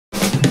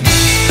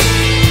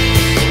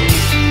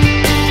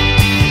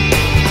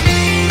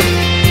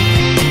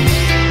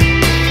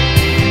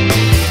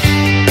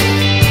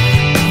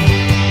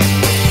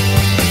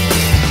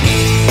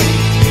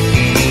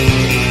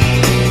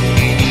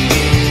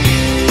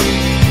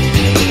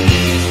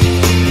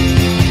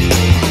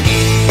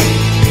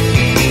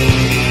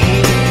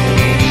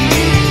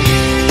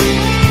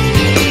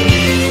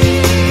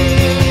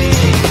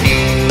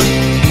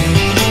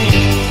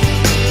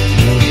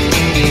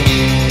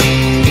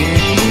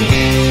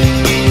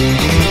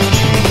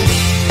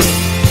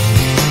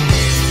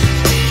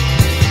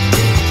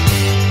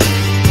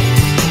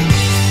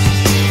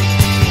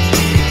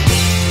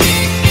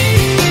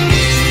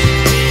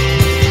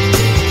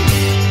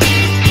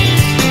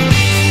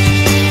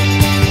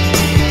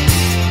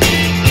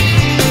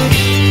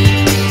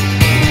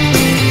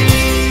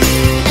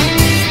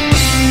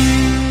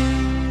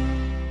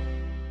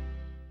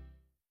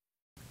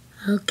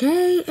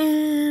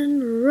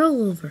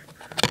over.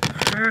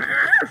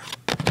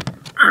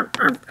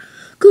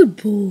 Good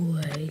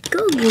boy.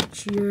 Go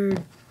get your...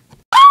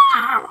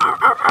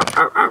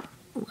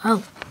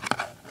 Well,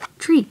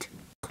 treat.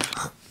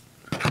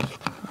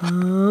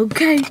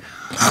 Okay.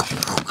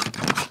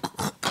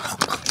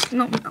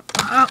 No,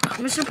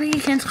 Mr.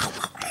 Peekins.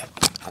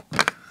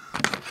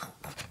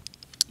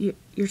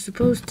 You're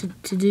supposed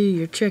to do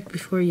your trick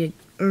before you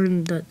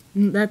earn the...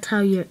 That's how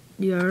you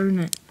earn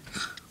it.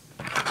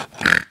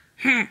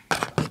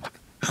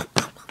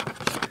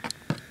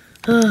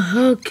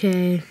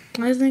 Okay.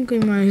 I think we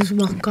might as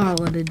well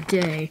call it a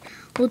day.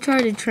 We'll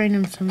try to train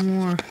him some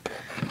more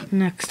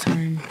next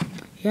time.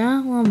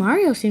 Yeah, well,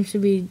 Mario seems to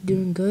be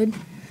doing good.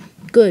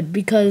 Good,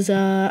 because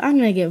I'm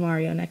gonna get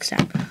Mario next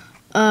time.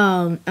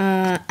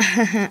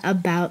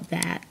 About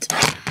that.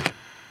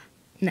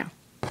 No.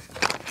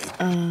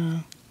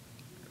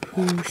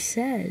 Who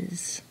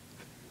says?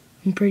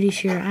 I'm pretty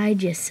sure I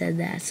just said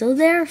that. So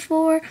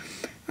therefore,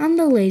 I'm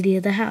the lady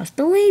of the house.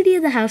 The lady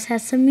of the house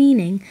has some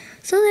meaning.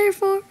 So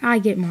therefore, I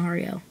get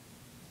Mario.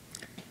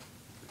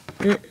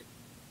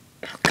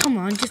 Come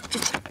on,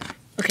 just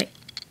okay.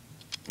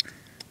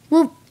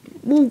 We'll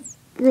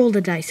roll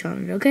the dice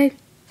on it, okay?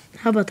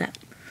 How about that?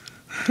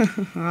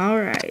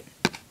 All right.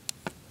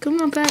 Come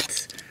on,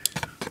 pets.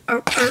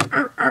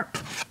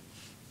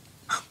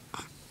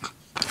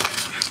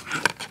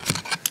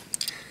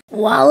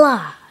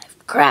 Voila! I've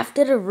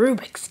crafted a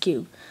Rubik's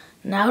Cube.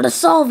 Now to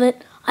solve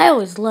it. I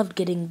always loved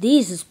getting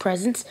these as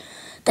presents.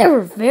 They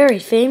were very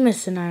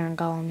famous in Iron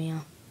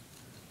Golem.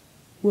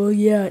 Well,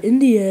 yeah, in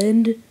the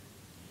end,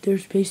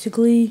 there's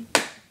basically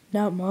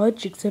not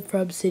much except for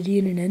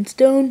obsidian and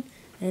endstone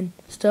and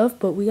stuff,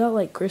 but we got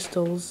like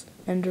crystals,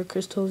 ender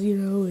crystals, you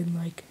know, in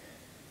like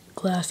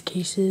glass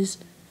cases.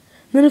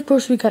 And then of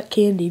course we got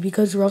candy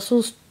because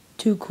Russell's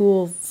too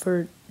cool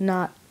for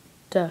not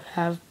to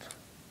have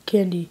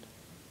candy.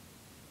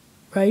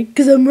 Right?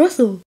 Because I'm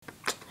Russell.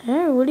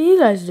 Hey, what are you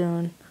guys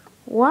doing?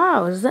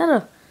 Wow, is that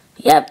a...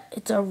 Yep,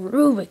 it's a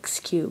Rubik's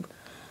Cube.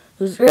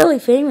 It was really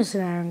famous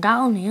in Iron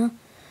Golem.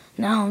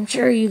 Now I'm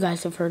sure you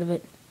guys have heard of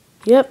it.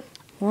 Yep.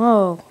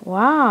 Whoa,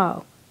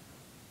 wow.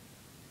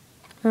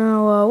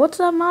 Now, what's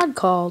that mod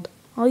called?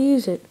 I'll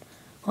use it.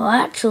 Well,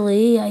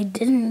 actually, I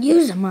didn't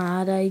use a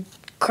mod. I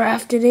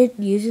crafted it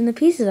using the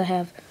pieces I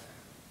have.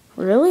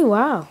 Really?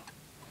 Wow.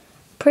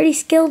 Pretty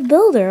skilled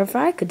builder, if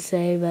I could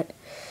say, but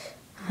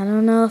I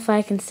don't know if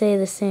I can say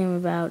the same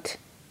about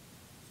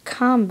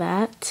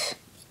combat,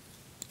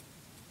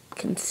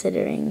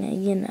 considering,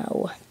 you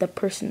know, the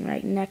person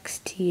right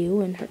next to you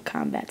and her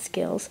combat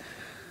skills.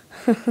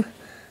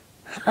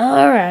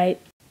 Alright.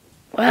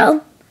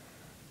 Well,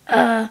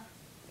 I'm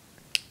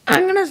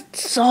gonna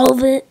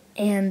solve it,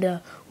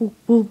 and,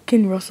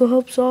 can Russell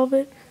help solve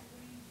it?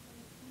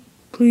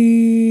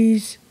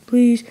 Please,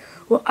 please.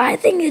 Well, I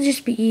think it'd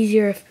just be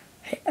easier if,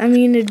 I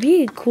mean, it'd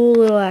be a cool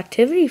little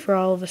activity for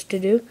all of us to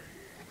do.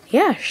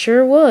 Yeah,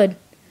 sure would.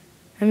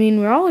 I mean,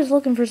 we're always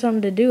looking for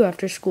something to do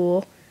after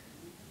school,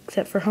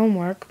 except for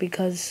homework,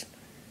 because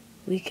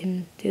we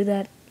can do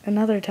that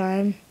another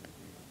time.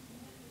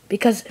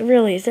 Because,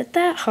 really, is it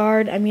that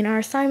hard? I mean, our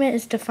assignment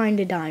is to find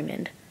a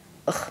diamond.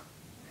 Ugh.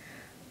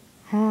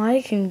 Oh,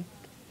 I can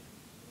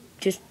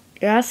just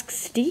ask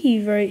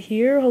Steve right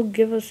here. He'll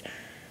give us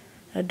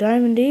a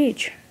diamond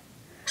each.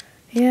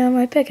 Yeah,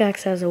 my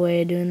pickaxe has a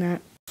way of doing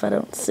that, if I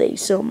don't say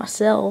so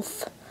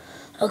myself.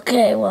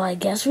 Okay, well, I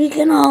guess we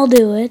can all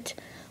do it.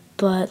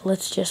 But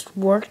let's just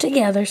work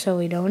together so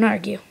we don't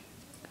argue.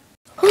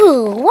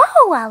 Ooh,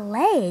 whoa, a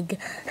leg.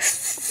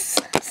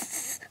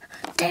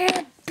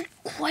 Dad, be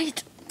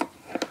quiet.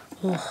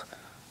 Ugh,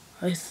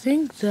 I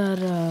think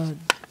that,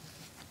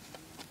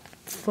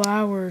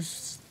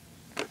 flowers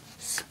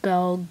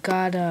spell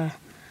got,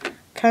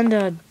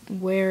 kinda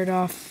weared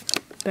off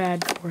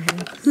bad for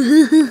him.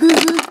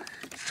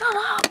 Shut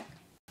up!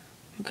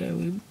 Okay,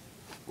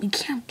 we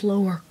can't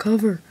blow our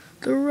cover.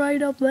 They're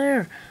right up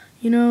there.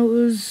 You know, it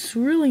was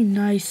really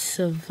nice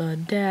of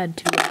Dad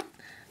to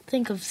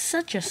think of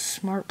such a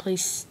smart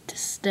place to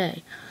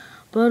stay.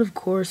 But of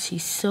course,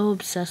 he's so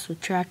obsessed with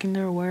tracking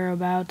their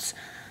whereabouts,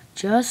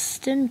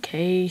 just in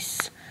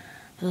case.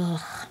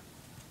 Ugh.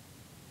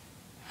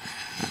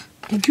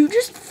 Did you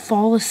just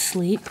fall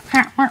asleep?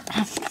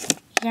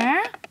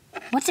 Yeah?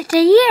 What's it to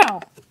you?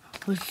 I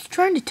was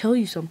trying to tell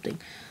you something.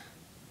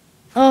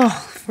 Oh,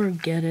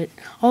 forget it.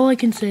 All I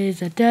can say is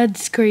that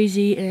Dad's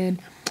crazy,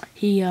 and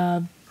he,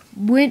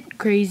 went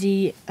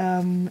crazy,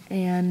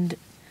 and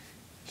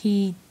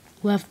he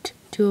left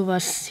two of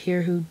us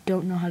here who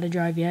don't know how to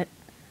drive yet.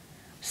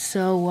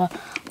 So,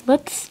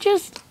 let's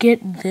just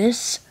get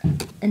this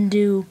and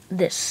do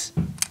this.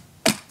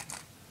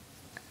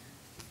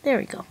 There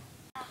we go.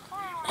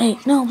 Hey,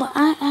 no, but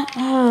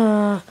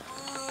I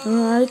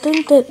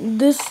think that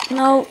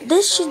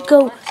this should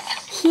go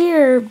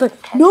here, but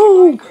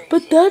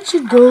that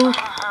should go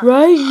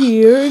right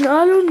here, and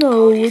I don't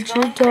know what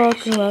you're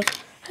talking about.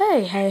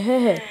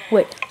 Hey.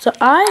 Wait, so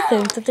I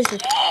think that this is...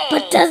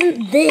 But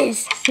doesn't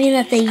this mean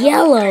that the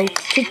yellow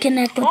can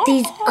connect with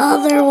these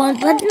other ones?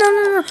 But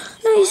no,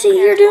 you see,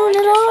 you're doing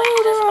it all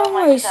the wrong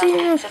way. See,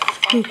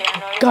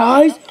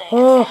 guys,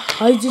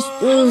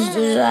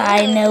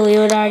 I know we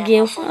would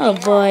argue. Oh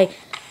boy,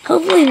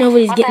 hopefully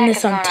nobody's getting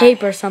this on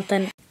tape or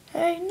something.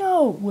 Hey,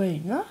 no,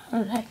 wait, no,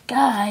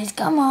 guys,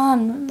 come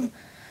on.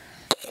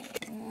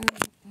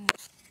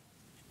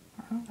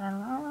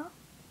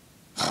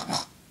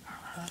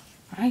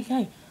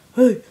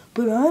 Hey,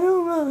 but I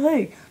don't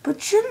know,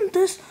 but shouldn't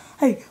this,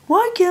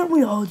 why can't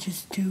we all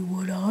just do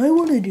what I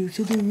want to do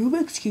so the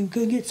Rubik's Cube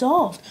can get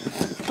solved?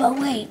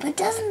 But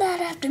doesn't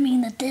that have to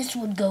mean that this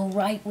would go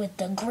right with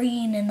the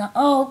green and the,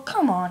 oh,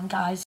 come on,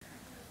 guys.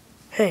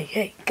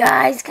 Hey,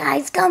 guys,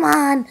 come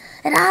on.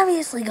 It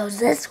obviously goes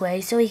this way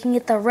so we can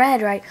get the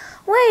red right.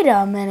 Wait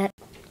a minute.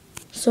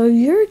 So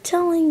you're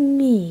telling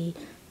me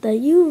that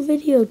you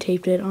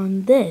videotaped it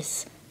on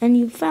this and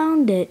you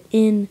found it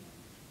in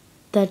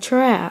the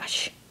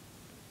trash.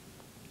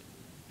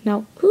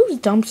 Now, whose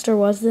dumpster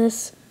was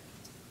this?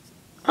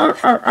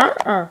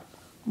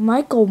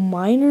 Michael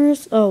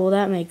Miner's? Oh, well,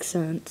 that makes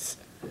sense.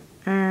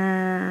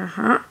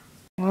 Well,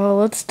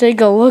 let's take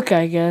a look,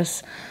 I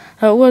guess.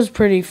 That was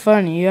pretty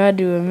funny, you had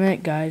to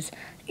admit, guys.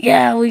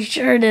 Yeah, we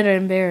sure did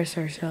embarrass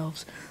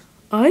ourselves.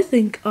 I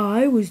think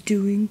I was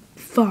doing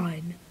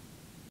fine.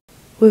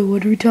 Wait,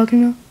 what are we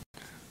talking about?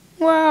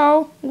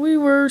 Wow, we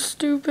were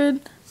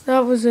stupid.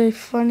 That was a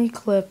funny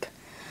clip.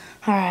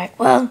 Alright,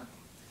 well,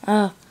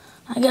 I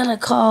got a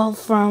call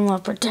from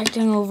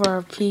Protecting Over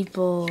Our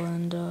People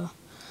and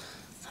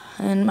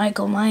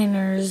Michael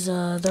Miners.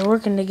 They're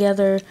working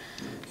together,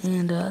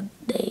 and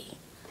they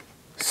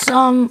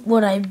saw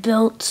what I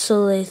built,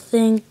 so they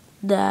think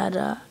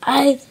that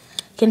I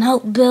can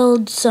help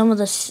build some of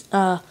the,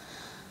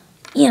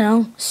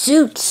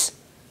 suits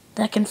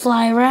that can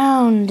fly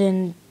around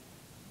and,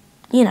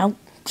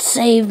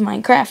 save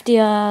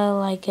Minecraftia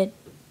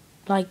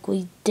like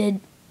we did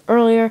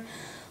earlier.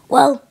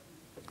 Well,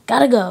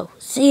 gotta go.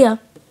 See ya.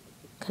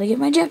 Gotta get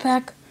my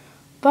jetpack.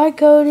 Bye,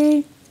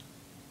 Cody.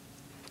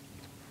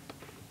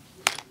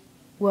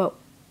 Whoa.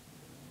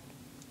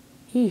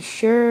 He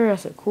sure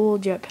has a cool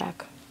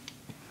jetpack.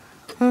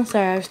 Oh,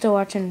 sorry, I was still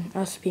watching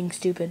us being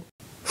stupid.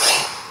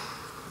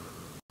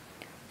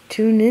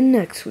 Tune in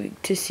next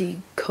week to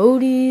see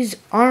Cody's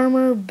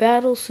armor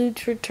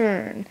battlesuits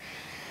return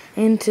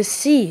and to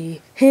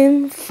see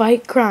him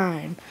fight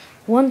crime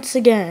once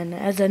again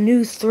as a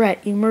new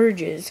threat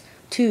emerges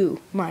to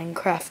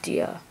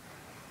Minecraftia.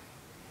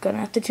 Gonna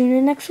have to tune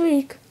in next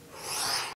week.